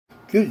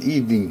Good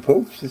evening,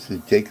 folks. This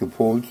is Jacob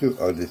Folger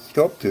of the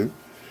Sculptor,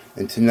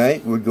 and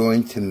tonight we're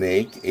going to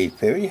make a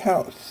fairy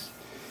house.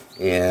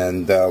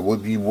 And we'll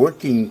be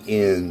working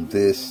in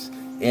this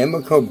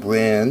Amaco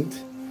brand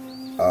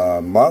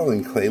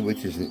modeling clay,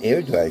 which is an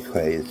air dry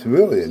clay. It's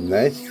really a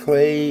nice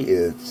clay.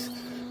 It's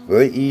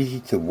very easy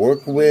to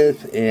work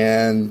with,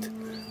 and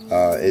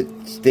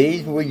it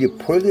stays where you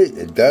put it.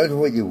 It does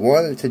what you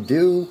want it to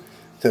do.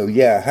 So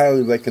yeah, I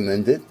highly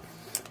recommend it.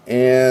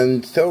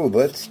 And so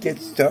let's get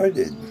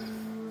started.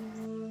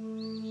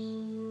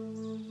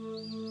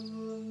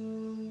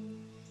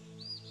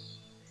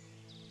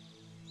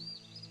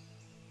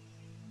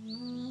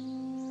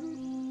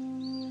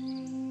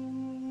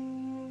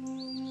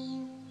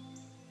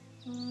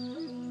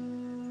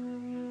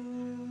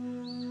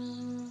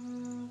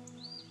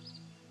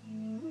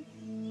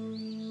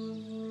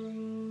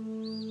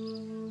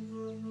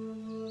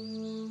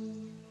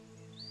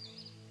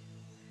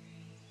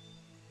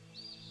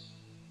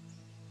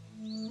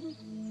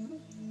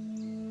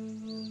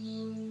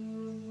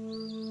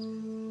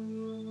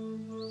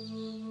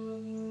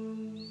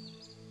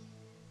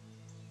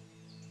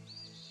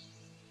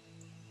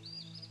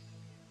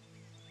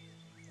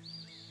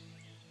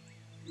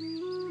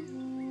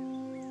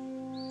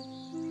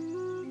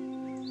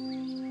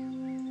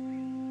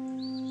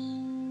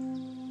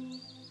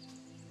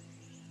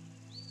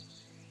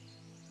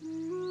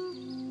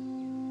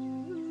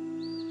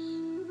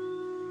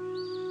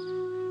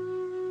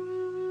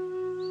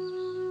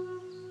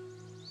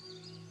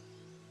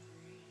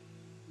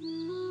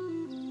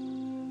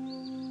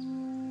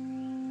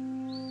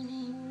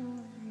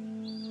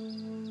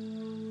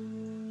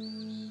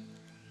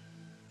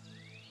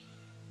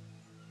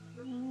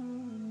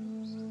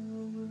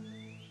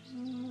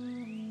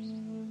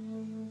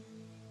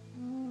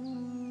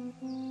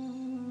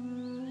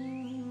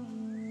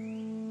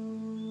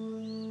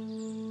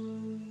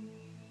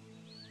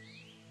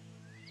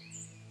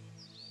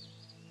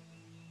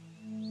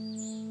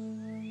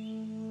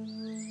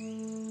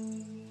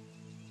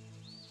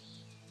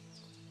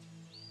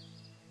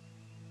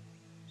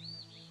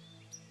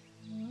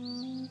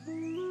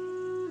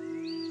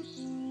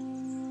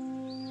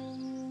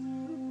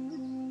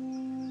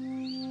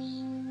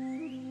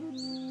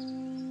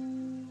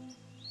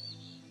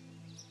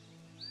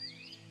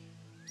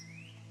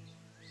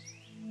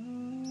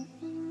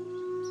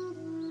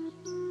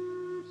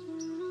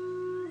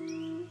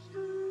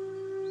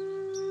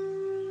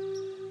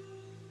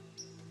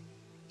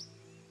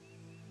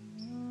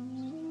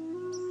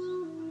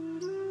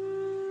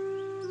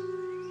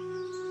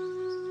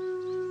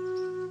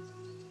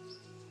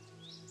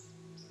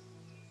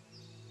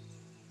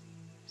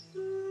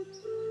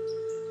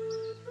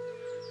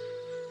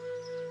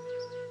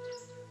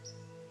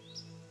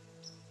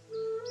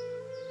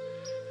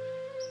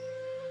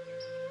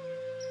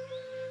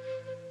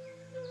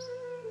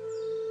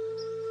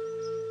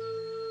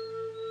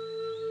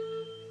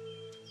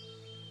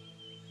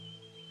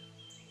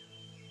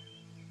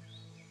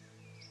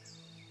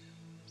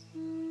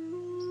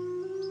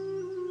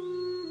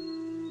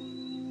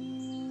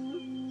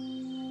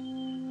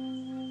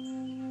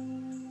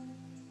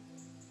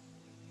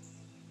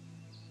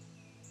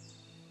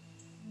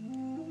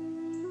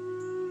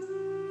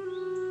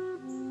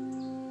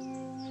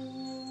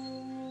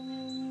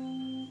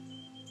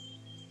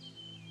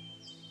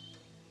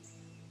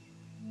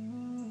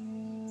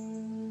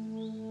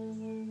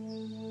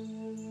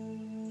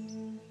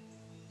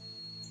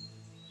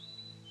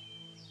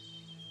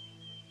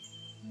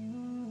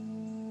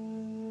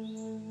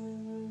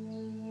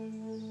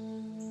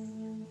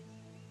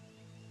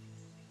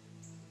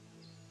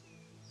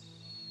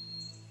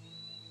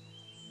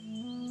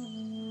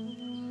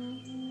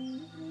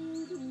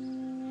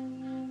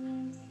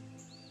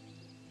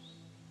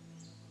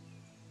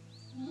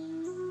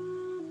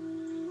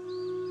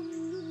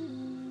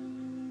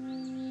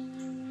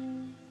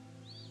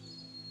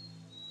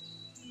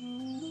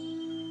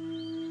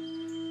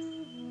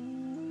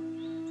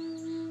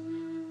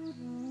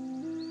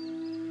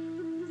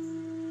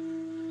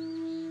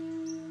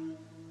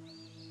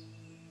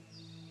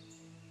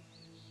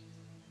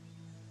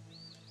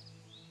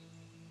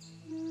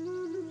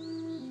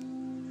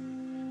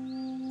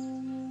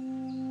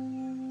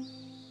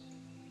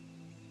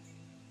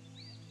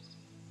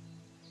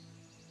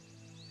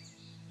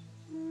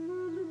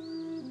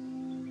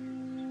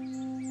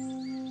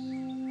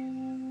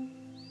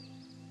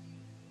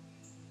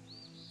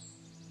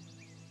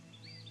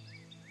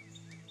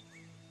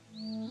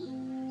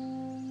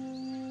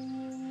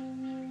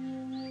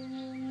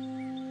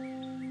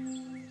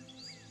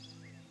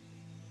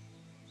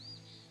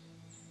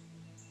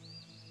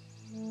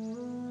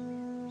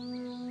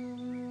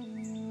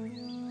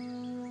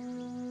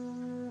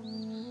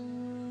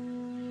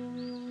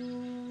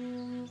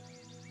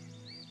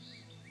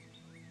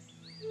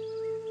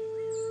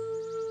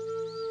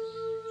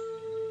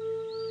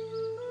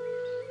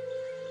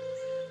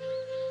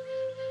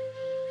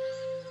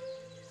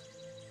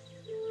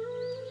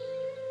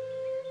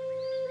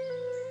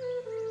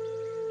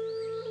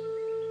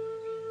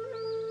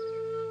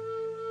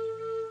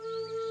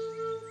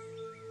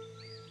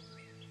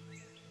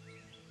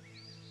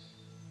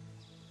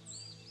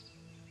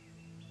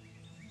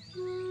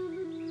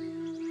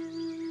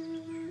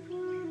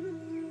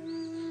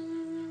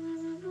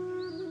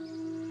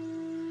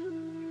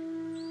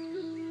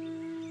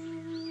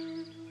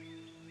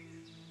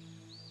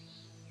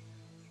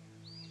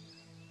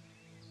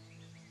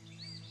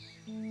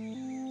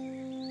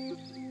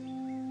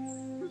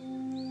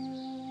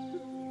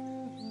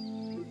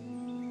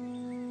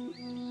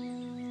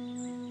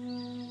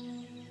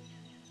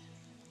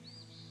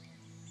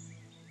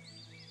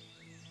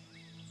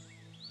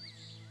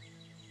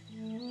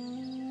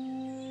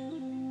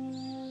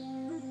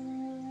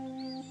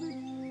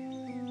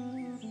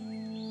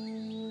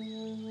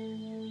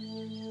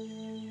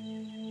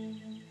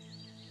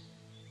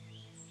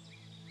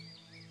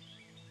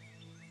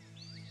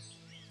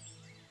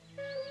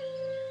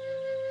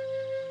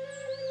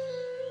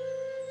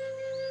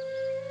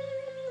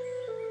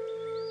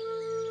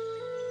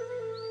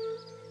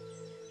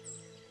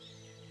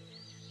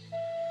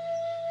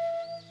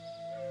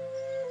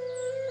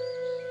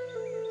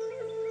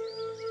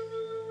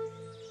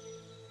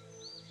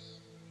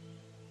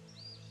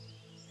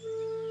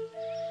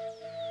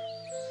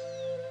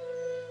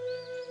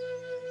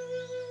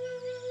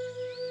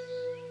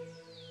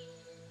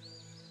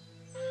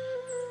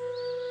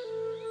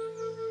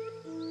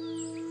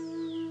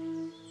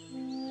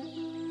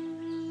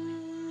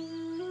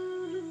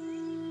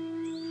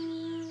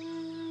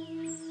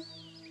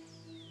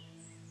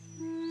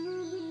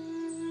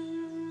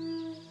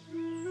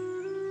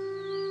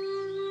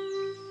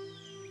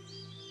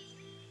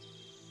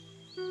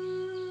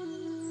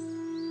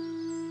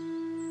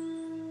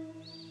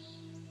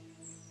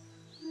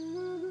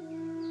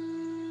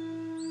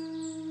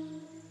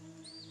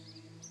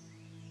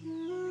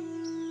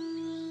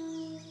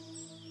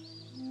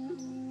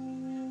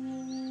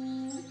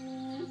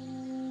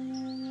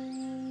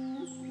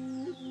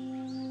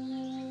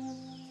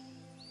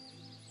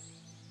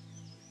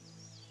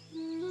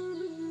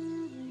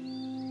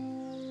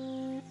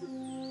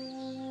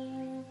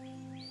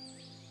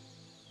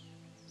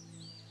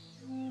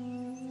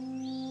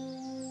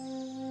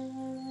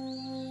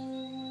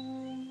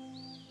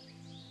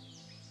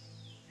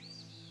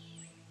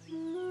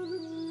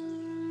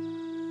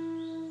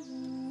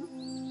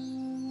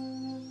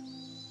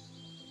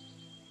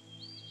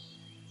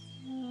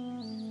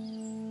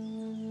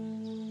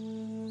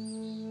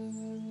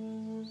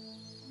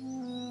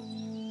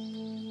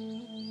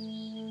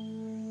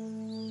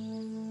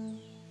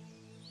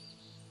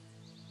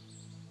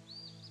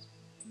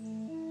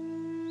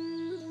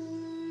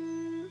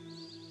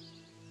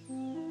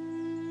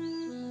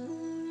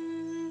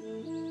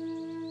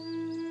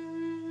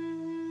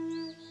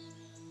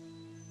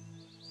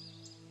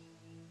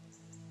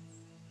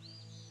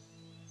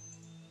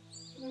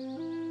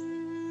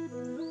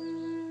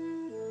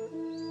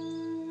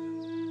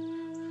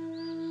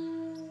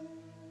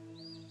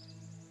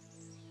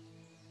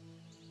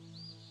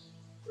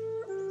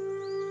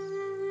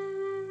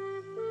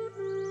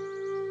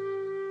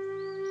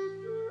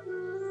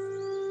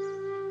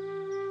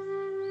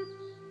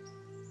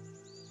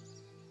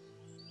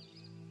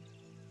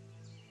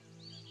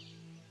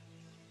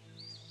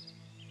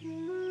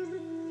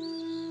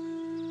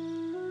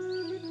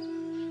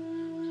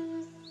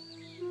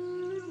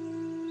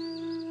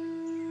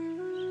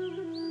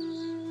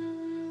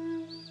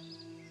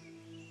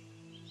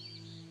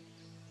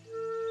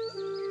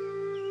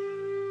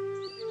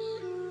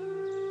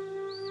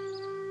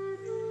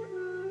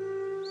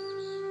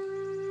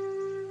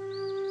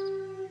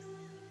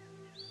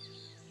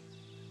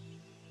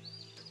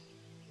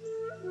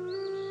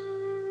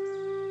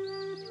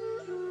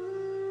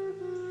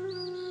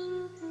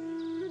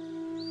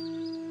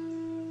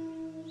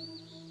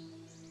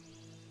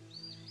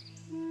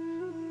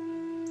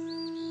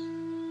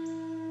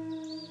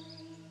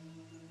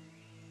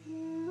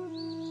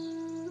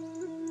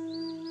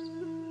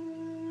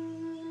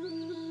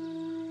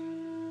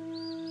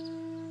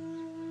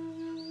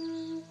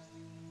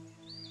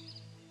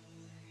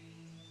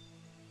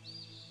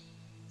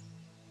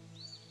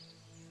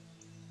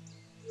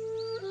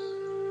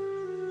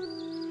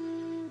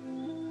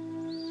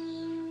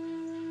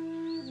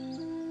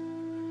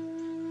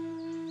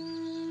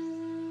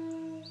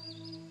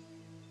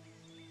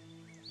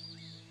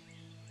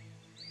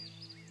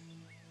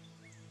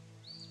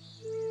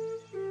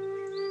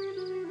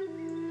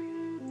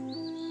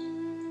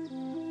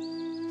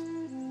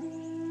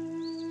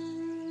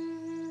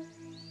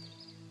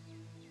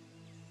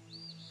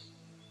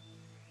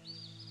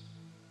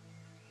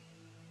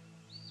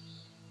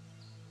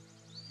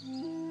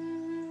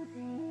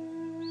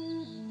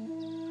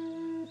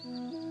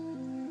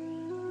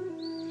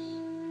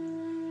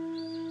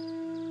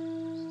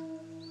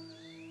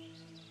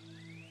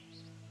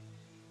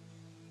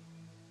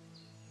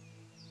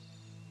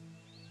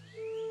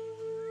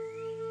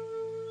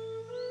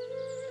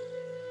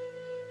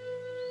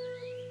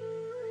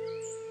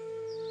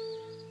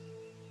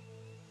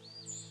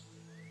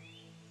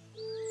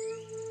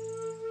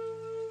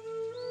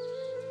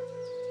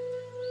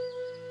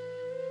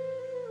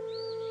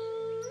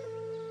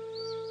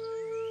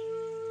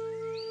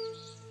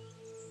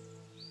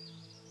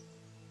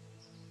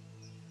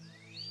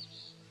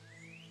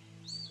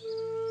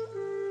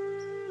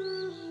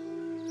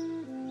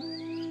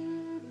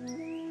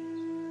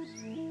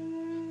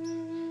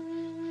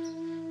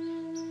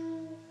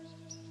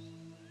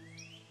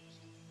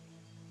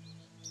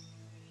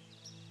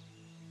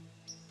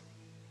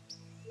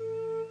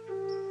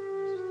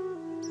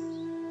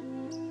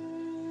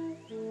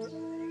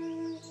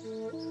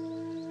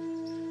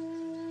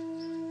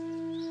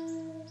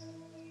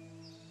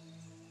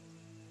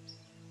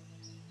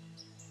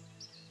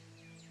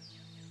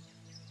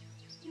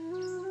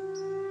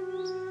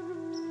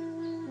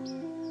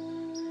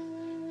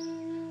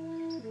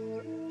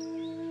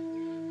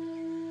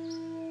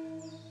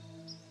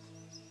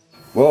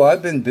 Well,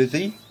 I've been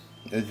busy,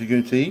 as you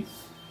can see.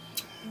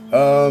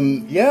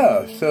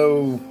 Yeah,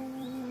 so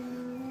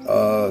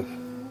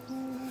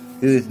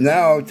it is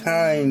now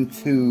time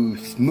to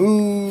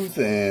smooth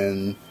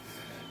and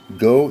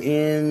go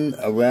in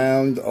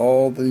around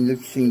all the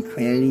nooks and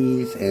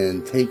crannies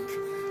and you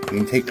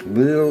can take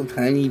little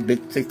tiny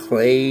bits of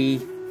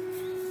clay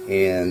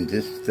and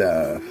just,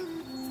 you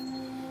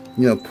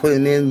know, put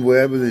them in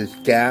wherever there's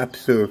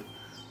gaps or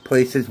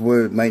places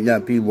where it might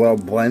not be well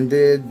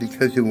blended,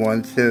 because you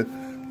want it to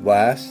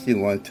last. You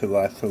want it to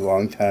last a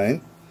long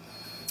time.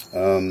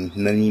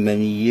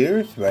 Many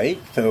years, right?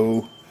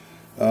 So,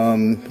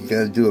 you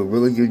gotta do a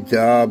really good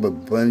job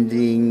of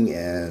blending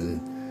and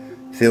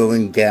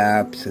filling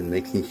gaps and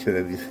making sure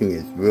everything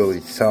is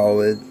really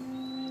solid.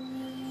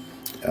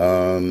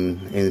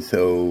 And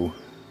so,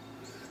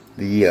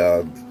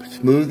 the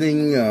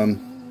smoothing,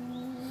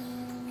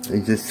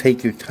 you just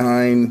take your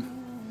time.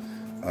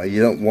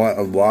 You don't want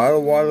a lot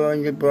of water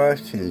on your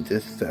brush, and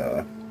just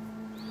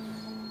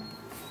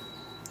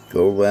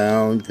go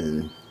around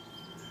and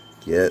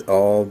get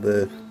all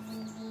the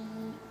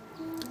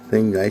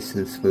thing nice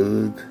and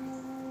smooth.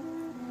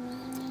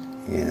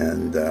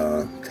 And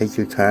take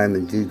your time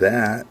and do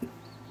that.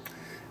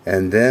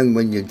 And then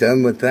when you're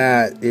done with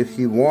that, if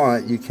you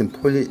want, you can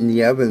put it in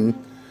the oven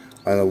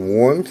on a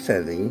warm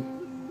setting,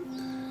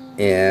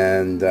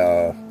 and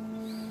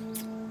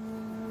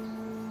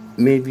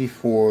maybe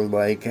for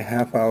like a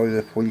half hour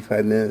to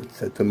 45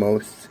 minutes at the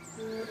most,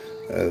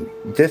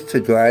 just to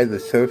dry the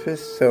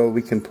surface so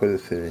we can put a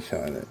finish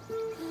on it.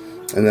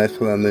 And that's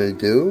what I'm going to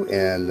do,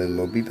 and then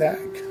we'll be back.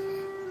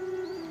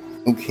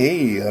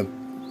 Okay,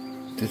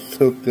 just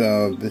took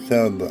this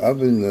out of the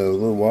oven a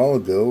little while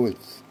ago.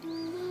 It's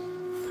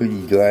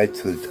pretty dry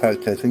to the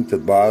touch. I think the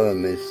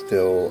bottom is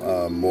still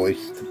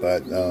moist,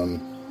 but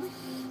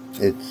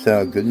it's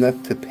good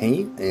enough to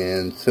paint.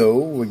 And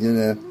so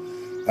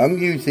I'm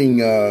using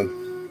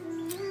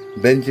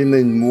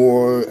Benjamin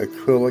Moore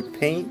acrylic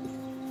paint,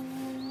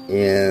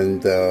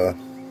 and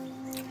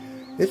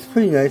it's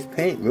pretty nice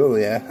paint,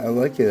 really. I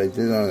like it. I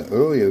did it on an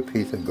earlier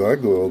piece of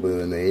gargoyle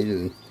that I made,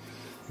 and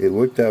it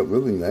worked out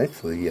really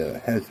nicely.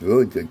 It has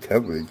really good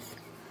coverage,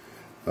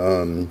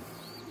 and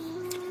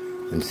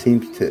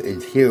seems to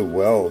adhere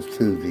well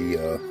to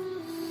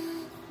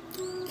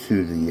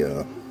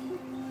the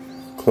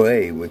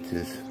clay, which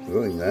is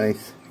really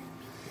nice.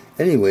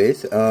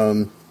 Anyways,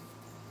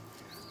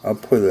 I'll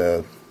put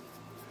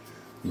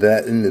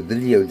that in the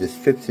video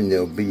description.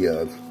 There'll be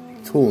a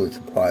tool and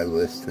supply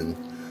list, and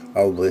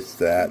I'll list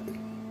that.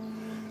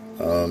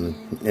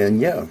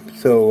 And yeah,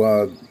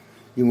 so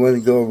you want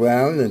to go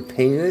around and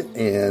paint it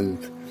and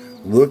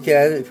look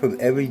at it from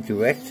every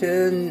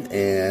direction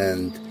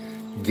and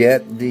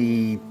get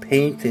the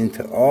paint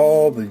into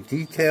all the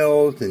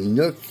details and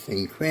nooks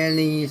and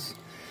crannies.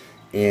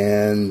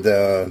 And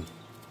you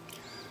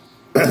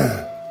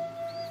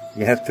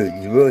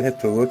really have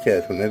to look at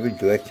it from every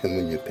direction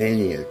when you're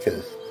painting it,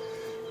 because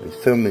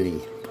there's so many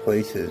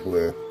places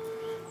where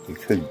you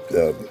could,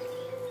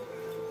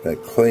 that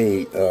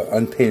clay,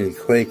 unpainted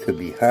clay could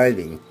be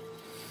hiding.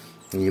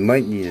 And you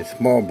might need a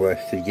small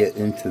brush to get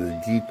into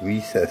the deep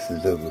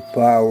recesses of the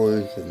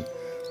flowers and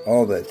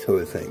all that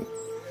sort of thing.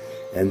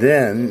 And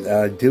then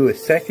do a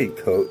second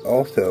coat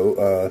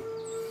also,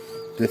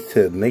 just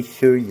to make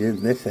sure you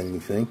didn't miss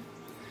anything.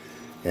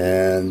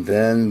 And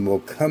then we'll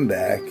come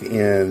back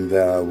and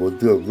we'll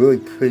do a really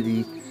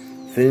pretty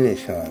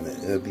finish on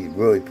it. It'll be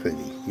really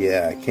pretty.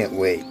 Yeah, I can't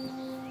wait.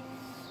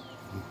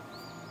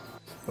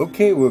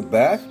 Okay, we're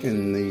back,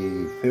 and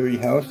the fairy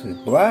house is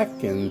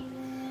black, and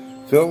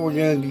so we're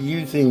going to be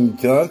using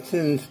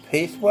Johnson's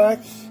Paste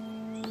Wax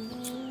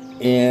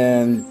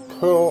and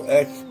Pearl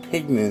X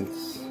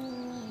Pigments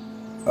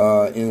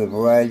in a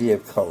variety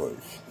of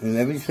colors. And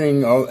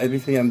everything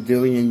I'm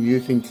doing and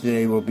using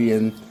today will be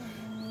in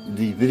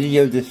the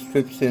video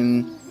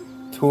description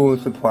tool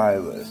and supply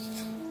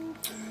list.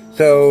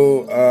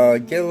 So,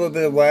 get a little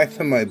bit of wax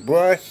on my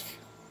brush.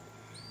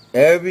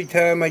 Every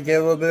time I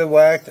get a little bit of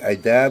wax, I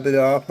dab it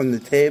off on the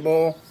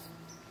table,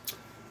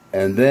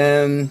 and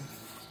then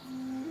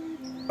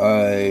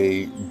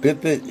I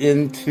dip it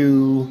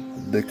into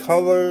the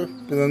color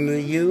that I'm going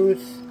to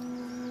use,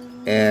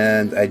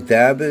 and I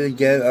dab it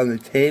again on the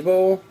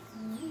table,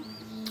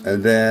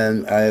 and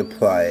then I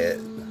apply it.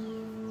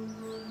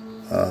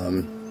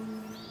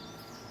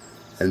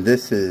 And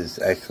this is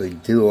actually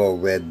Duo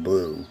Red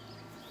Blue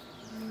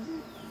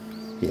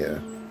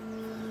here.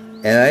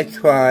 And I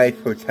try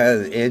for kind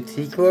of an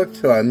antique look,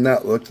 so I'm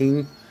not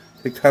looking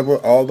to cover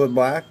all the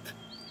black.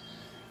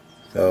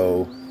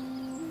 So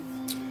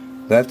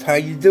that's how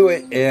you do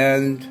it,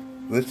 and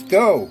let's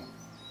go.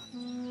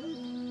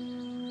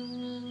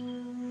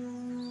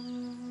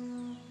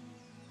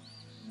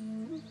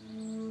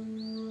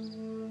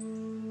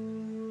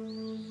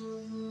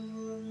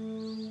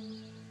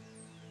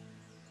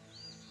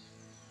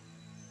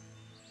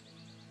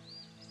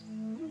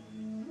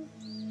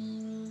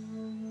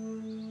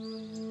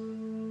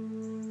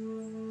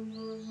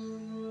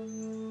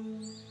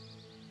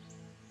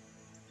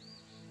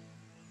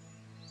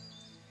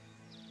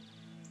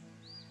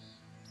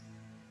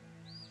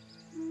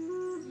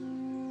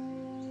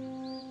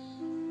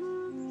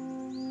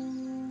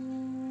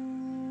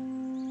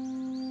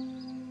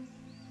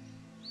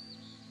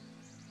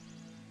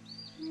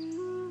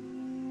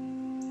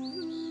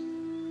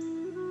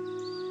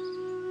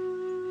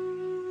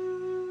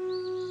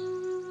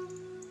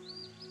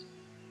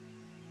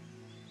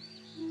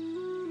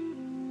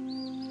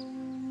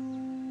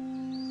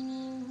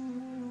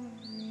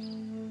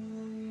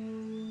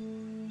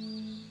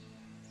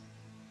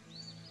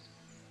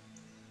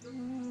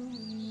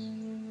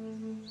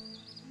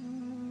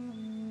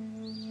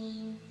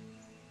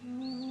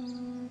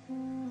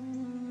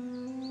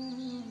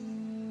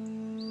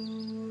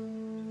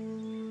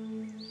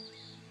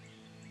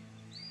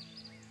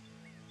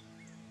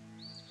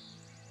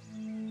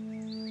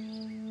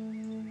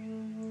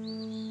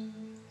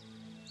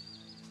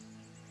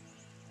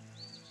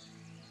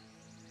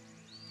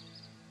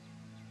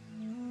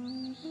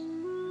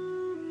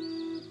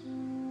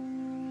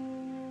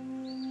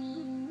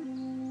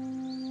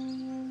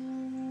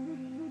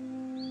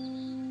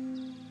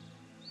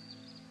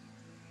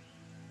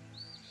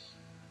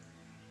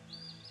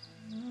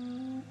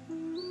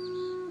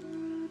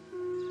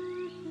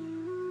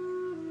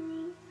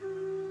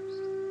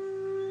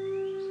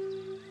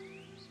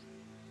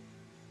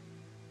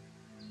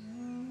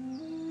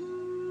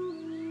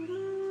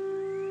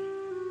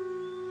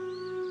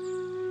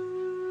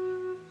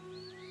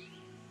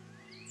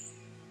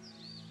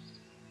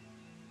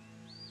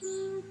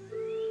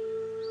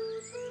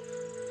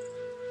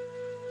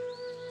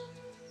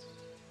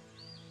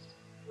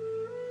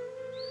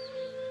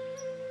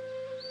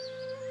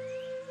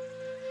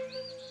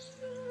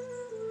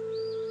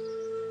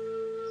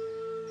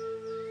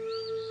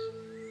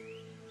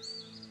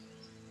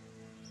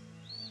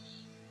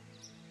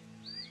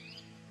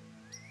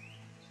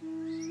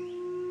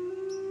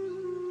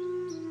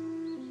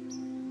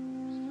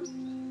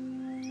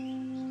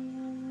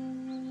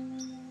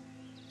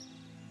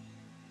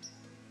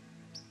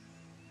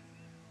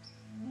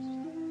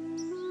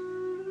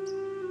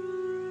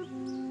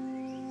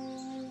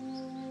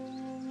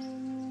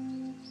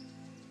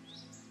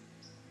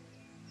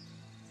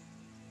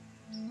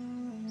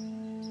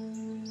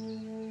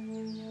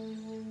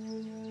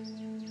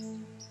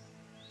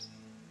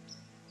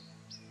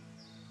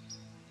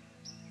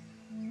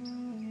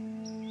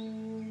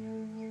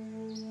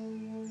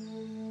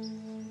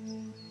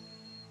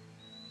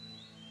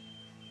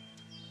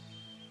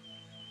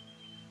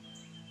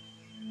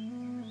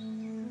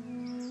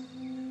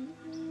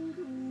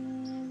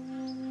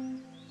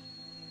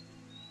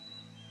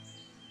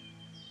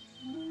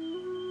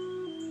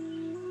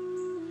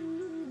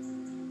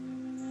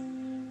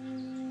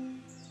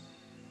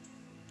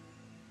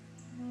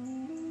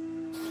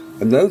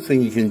 Another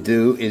thing you can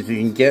do is you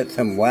can get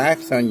some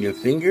wax on your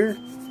finger,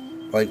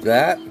 like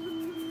that,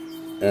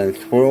 and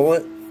swirl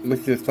it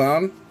with your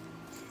thumb.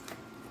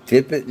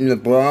 Dip it in the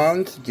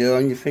bronze, get it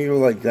on your finger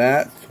like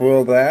that,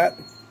 swirl that,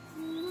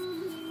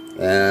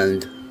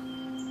 and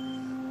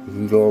you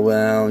can go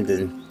around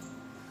and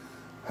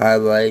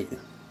highlight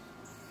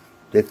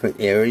different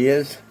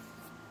areas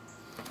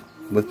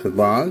with the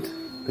bronze.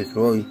 It's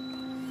really,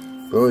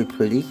 really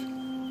pretty.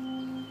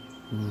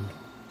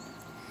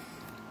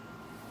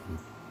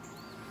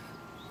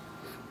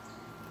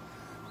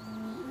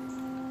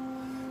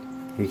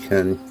 You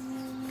can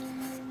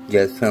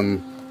get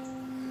some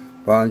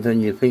bronze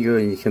on your finger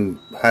and you can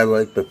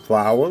highlight the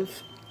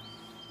flowers,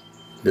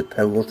 the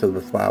petals of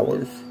the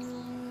flowers.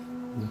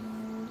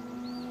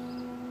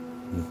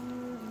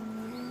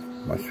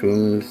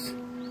 Mushrooms,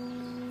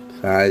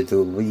 sides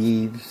of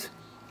leaves.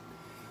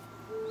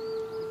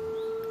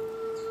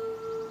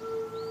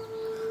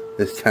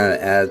 Just kind of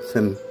add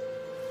some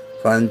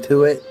fun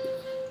to it.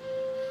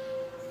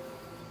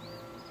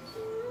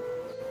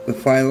 The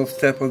final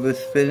step of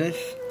this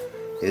finish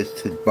is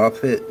to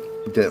buff it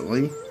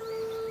gently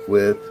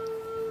with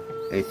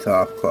a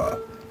soft cloth.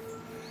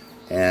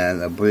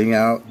 And I'll bring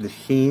out the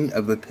sheen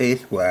of the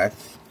paste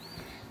wax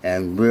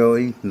and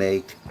really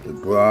make the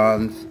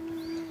bronze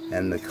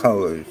and the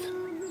colors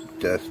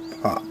just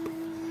pop.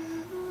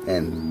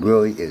 And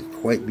really is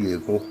quite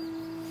beautiful.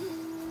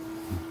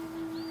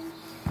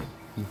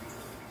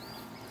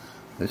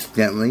 Just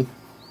gently.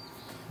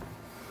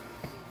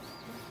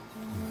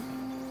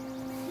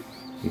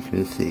 You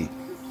can see.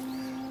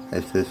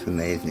 It's just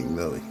amazing,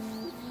 really,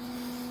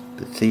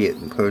 to see it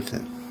in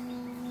person.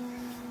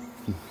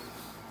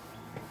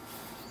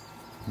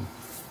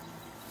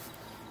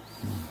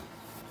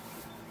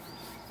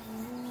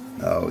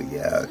 Oh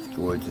yeah, it's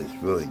gorgeous,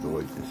 really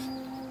gorgeous.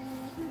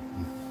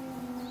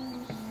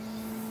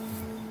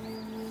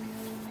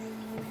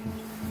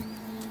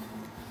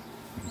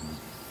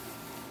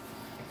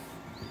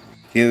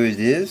 Here it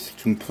is,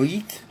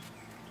 complete.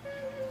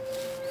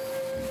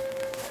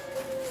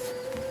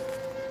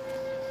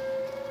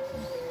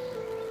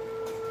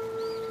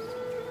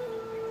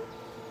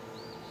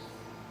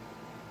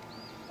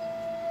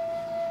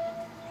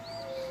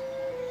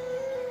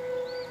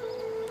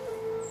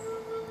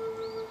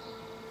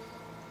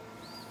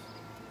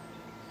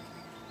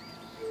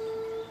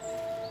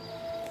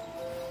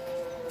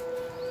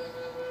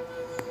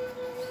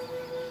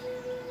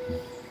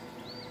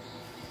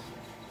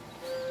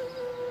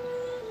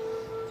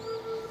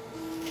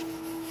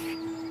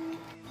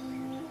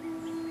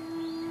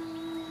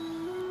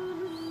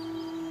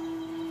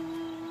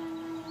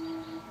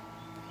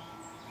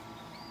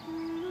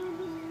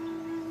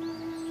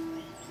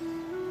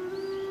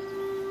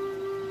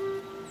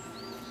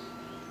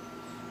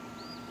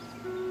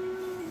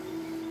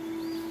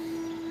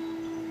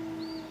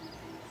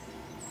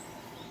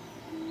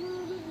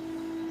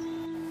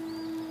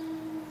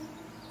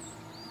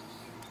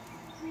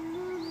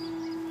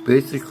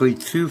 Basically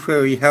 2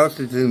 fairy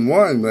houses in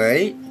one,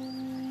 right?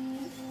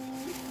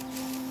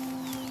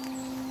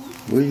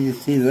 Where do you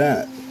see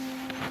that?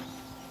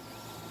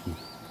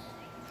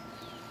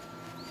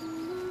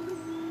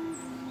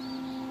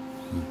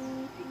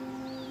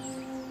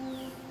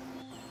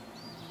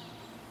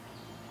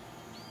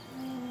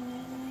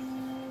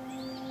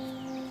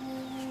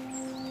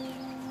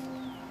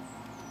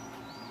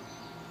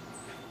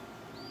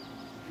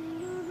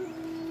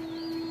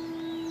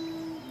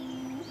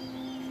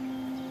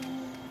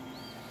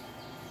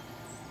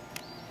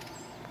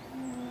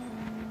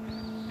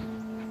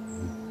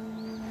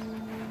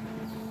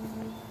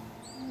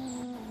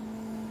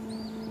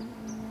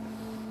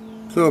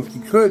 So if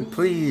you could,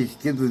 please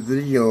give the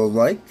video a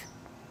like,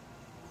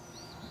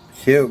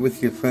 share it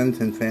with your friends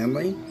and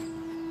family,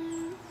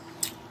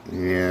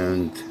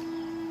 and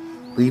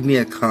leave me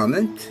a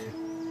comment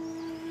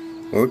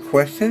or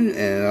question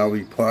and I'll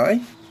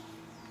reply.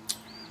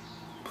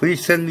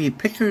 Please send me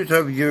pictures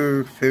of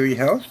your fairy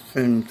house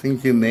and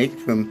things you make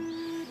from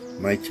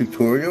my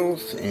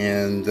tutorials,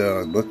 and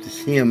I'd love to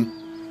see them.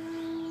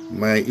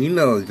 My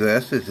email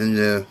address is in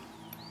the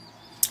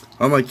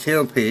on my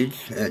channel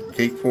page at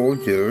Jake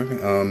Folger,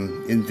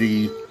 in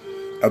the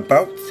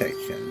About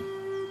section.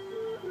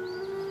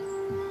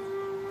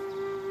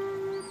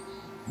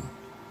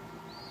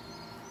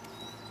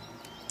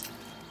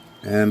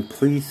 And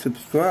please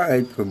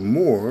subscribe for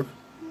more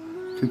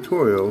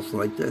tutorials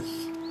like this.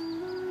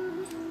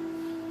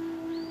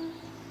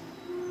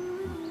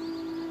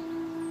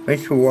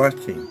 Thanks for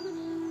watching.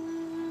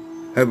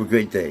 Have a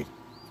great day.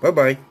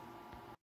 Bye-bye.